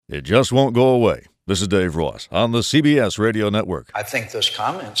It just won't go away. This is Dave Ross on the CBS Radio Network. I think those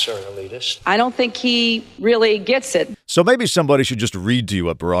comments are elitist. I don't think he really gets it. So maybe somebody should just read to you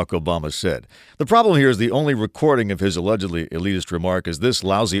what Barack Obama said. The problem here is the only recording of his allegedly elitist remark is this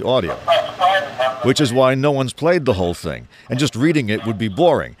lousy audio, which is why no one's played the whole thing, and just reading it would be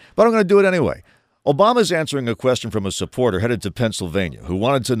boring. But I'm going to do it anyway. Obama's answering a question from a supporter headed to Pennsylvania who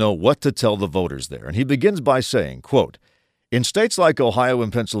wanted to know what to tell the voters there. And he begins by saying, quote, "In states like Ohio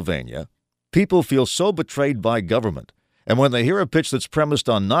and Pennsylvania, people feel so betrayed by government. And when they hear a pitch that's premised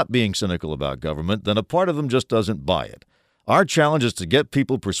on not being cynical about government, then a part of them just doesn't buy it. Our challenge is to get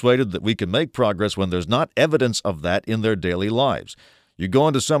people persuaded that we can make progress when there's not evidence of that in their daily lives. You go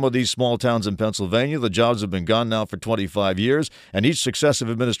into some of these small towns in Pennsylvania, the jobs have been gone now for 25 years, and each successive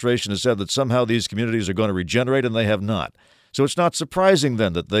administration has said that somehow these communities are going to regenerate, and they have not. So it's not surprising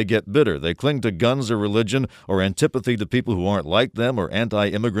then that they get bitter. They cling to guns or religion or antipathy to people who aren't like them or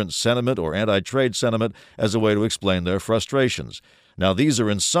anti-immigrant sentiment or anti-trade sentiment as a way to explain their frustrations. Now, these are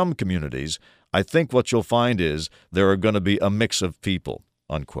in some communities. I think what you'll find is there are going to be a mix of people."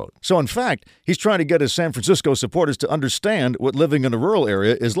 Unquote. So, in fact, he's trying to get his San Francisco supporters to understand what living in a rural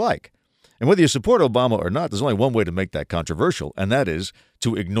area is like. And whether you support Obama or not, there's only one way to make that controversial, and that is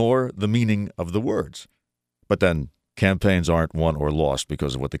to ignore the meaning of the words. But then campaigns aren't won or lost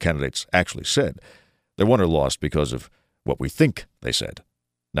because of what the candidates actually said. They're won or lost because of what we think they said.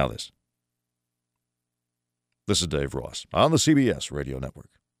 Now this. This is Dave Ross on the CBS Radio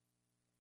Network.